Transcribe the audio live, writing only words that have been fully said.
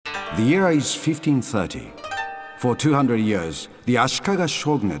The year is 1530. For 200 years, the Ashikaga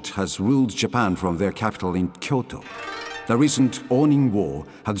shogunate has ruled Japan from their capital in Kyoto. The recent Onin War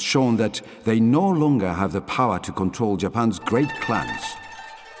has shown that they no longer have the power to control Japan's great clans.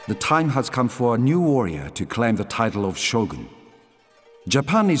 The time has come for a new warrior to claim the title of shogun.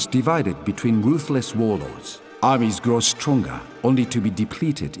 Japan is divided between ruthless warlords. Armies grow stronger, only to be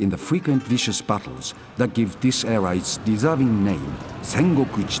depleted in the frequent vicious battles that give this era its deserving name,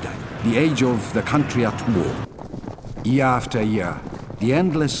 Sengoku Jidai, the age of the country at war. Year after year, the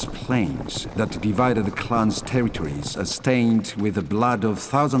endless plains that divided the clan's territories are stained with the blood of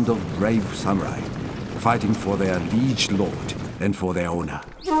thousands of brave samurai, fighting for their liege lord and for their honor.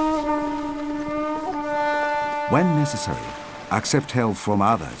 When necessary, accept help from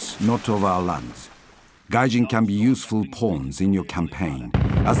others, not of our lands. Gaijin can be useful pawns in your campaign,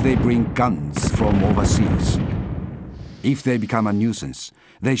 as they bring guns from overseas. If they become a nuisance,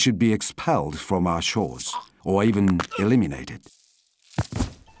 they should be expelled from our shores, or even eliminated.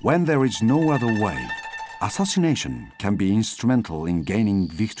 When there is no other way, assassination can be instrumental in gaining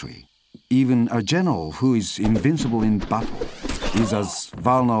victory. Even a general who is invincible in battle is as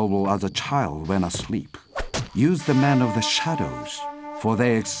vulnerable as a child when asleep. Use the men of the shadows, for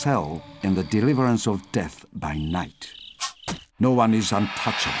they excel in the deliverance of death by night. No one is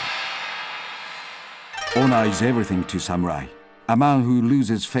untouchable. Honor is everything to samurai. A man who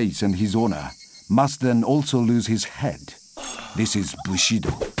loses faith and his honor must then also lose his head. This is Bushido,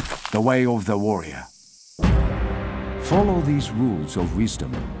 the way of the warrior. Follow these rules of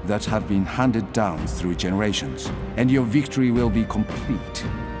wisdom that have been handed down through generations, and your victory will be complete.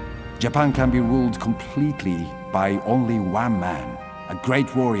 Japan can be ruled completely by only one man, a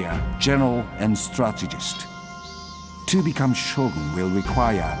great warrior, general, and strategist. To become shogun will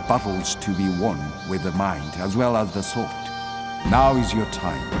require battles to be won with the mind as well as the sword. Now is your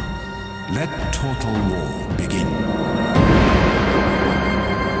time. Let total war begin.